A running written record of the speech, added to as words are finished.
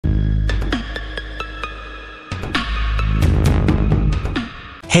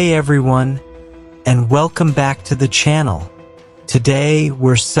Hey everyone, and welcome back to the channel. Today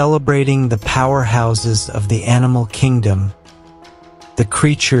we're celebrating the powerhouses of the animal kingdom, the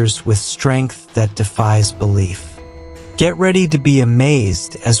creatures with strength that defies belief. Get ready to be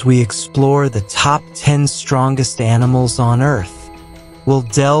amazed as we explore the top 10 strongest animals on Earth. We'll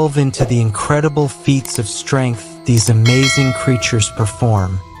delve into the incredible feats of strength these amazing creatures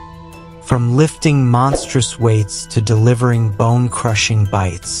perform, from lifting monstrous weights to delivering bone-crushing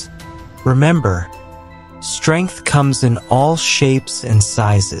bites. Remember, strength comes in all shapes and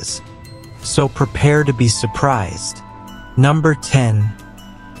sizes, so prepare to be surprised. Number 10.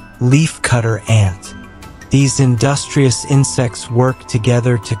 Leafcutter ant. These industrious insects work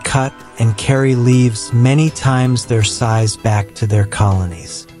together to cut and carry leaves many times their size back to their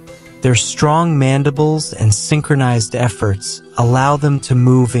colonies. Their strong mandibles and synchronized efforts allow them to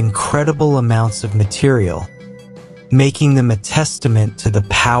move incredible amounts of material, making them a testament to the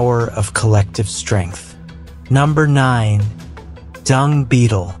power of collective strength. Number 9. Dung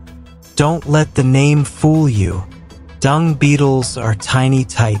beetle. Don't let the name fool you. Dung beetles are tiny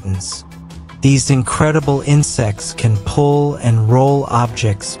titans. These incredible insects can pull and roll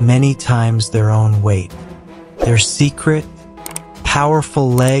objects many times their own weight. Their secret, powerful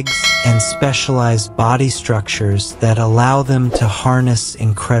legs and specialized body structures that allow them to harness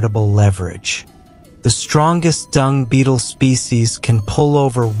incredible leverage. The strongest dung beetle species can pull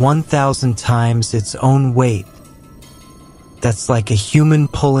over 1,000 times its own weight. That's like a human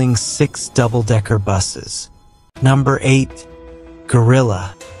pulling 6 double-decker buses. Number 8.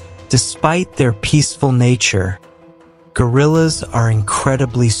 Gorilla. Despite their peaceful nature, gorillas are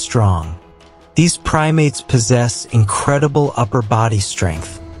incredibly strong. These primates possess incredible upper body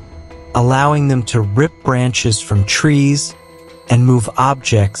strength, allowing them to rip branches from trees and move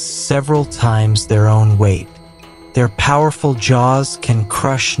objects several times their own weight. Their powerful jaws can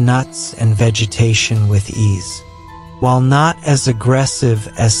crush nuts and vegetation with ease. While not as aggressive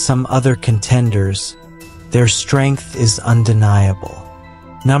as some other contenders, their strength is undeniable.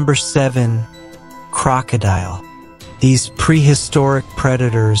 Number 7. Crocodile. These prehistoric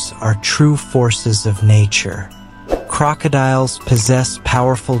predators are true forces of nature. Crocodiles possess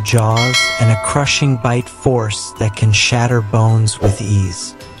powerful jaws and a crushing bite force that can shatter bones with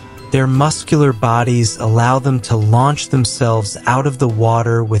ease. Their muscular bodies allow them to launch themselves out of the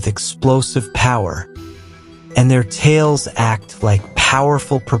water with explosive power, and their tails act like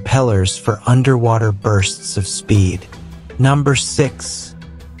powerful propellers for underwater bursts of speed. Number 6.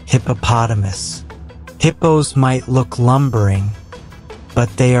 Hippopotamus. Hippos might look lumbering, but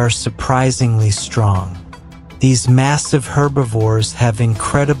they are surprisingly strong. These massive herbivores have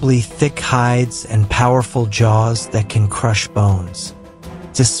incredibly thick hides and powerful jaws that can crush bones.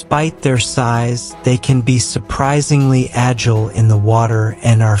 Despite their size, they can be surprisingly agile in the water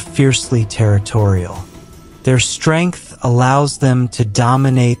and are fiercely territorial. Their strength allows them to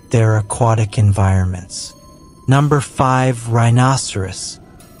dominate their aquatic environments. Number 5. Rhinoceros.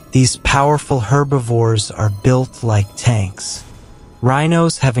 These powerful herbivores are built like tanks.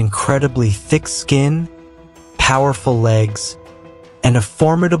 Rhinos have incredibly thick skin, powerful legs, and a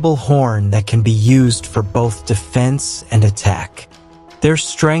formidable horn that can be used for both defense and attack. Their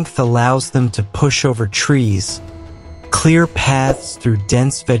strength allows them to push over trees, clear paths through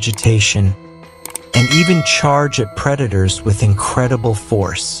dense vegetation, and even charge at predators with incredible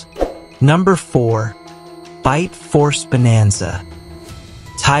force. Number 4. Bite Force Bonanza.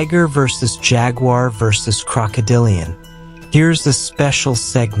 Tiger versus jaguar versus crocodilian. Here's a special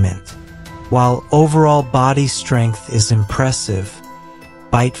segment. While overall body strength is impressive,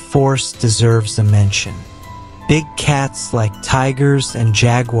 bite force deserves a mention. Big cats like tigers and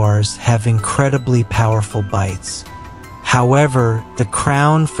jaguars have incredibly powerful bites. However, the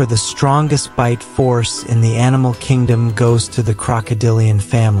crown for the strongest bite force in the animal kingdom goes to the crocodilian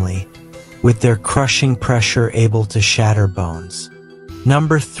family, with their crushing pressure able to shatter bones.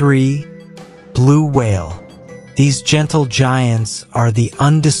 Number 3. Blue whale. These gentle giants are the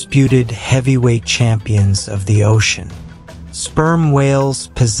undisputed heavyweight champions of the ocean. Sperm whales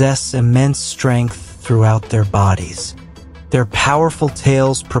possess immense strength throughout their bodies. Their powerful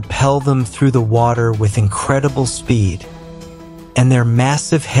tails propel them through the water with incredible speed, and their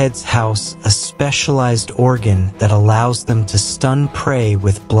massive heads house a specialized organ that allows them to stun prey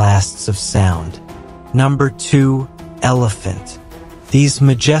with blasts of sound. Number 2. Elephant. These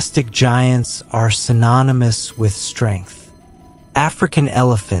majestic giants are synonymous with strength. African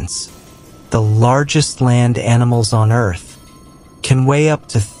elephants, the largest land animals on Earth, can weigh up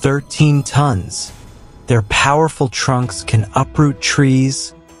to 13 tons. Their powerful trunks can uproot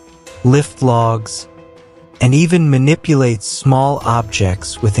trees, lift logs, and even manipulate small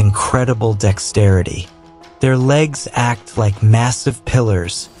objects with incredible dexterity. Their legs act like massive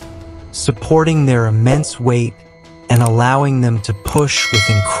pillars, supporting their immense weight and allowing them to push with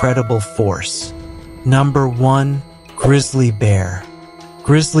incredible force. Number 1. Grizzly bear.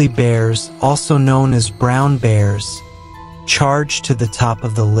 Grizzly bears, also known as brown bears, charge to the top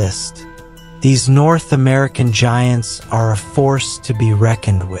of the list. These North American giants are a force to be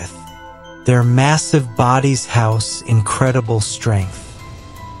reckoned with. Their massive bodies house incredible strength.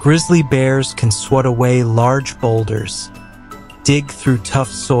 Grizzly bears can swat away large boulders, dig through tough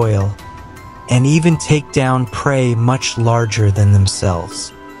soil, and even take down prey much larger than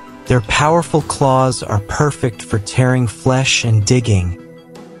themselves. Their powerful claws are perfect for tearing flesh and digging,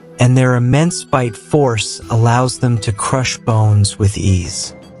 and their immense bite force allows them to crush bones with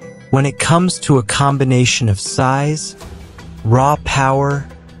ease. When it comes to a combination of size, raw power,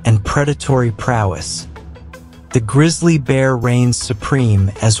 and predatory prowess, the grizzly bear reigns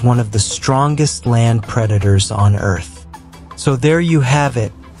supreme as one of the strongest land predators on Earth. So there you have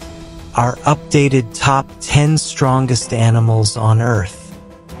it, our updated top 10 strongest animals on Earth.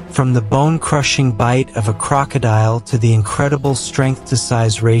 From the bone-crushing bite of a crocodile to the incredible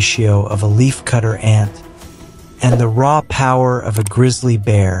strength-to-size ratio of a leafcutter ant, and the raw power of a grizzly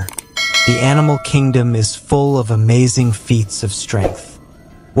bear, the animal kingdom is full of amazing feats of strength.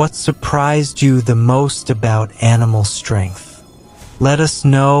 What surprised you the most about animal strength? Let us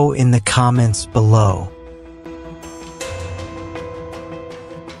know in the comments below.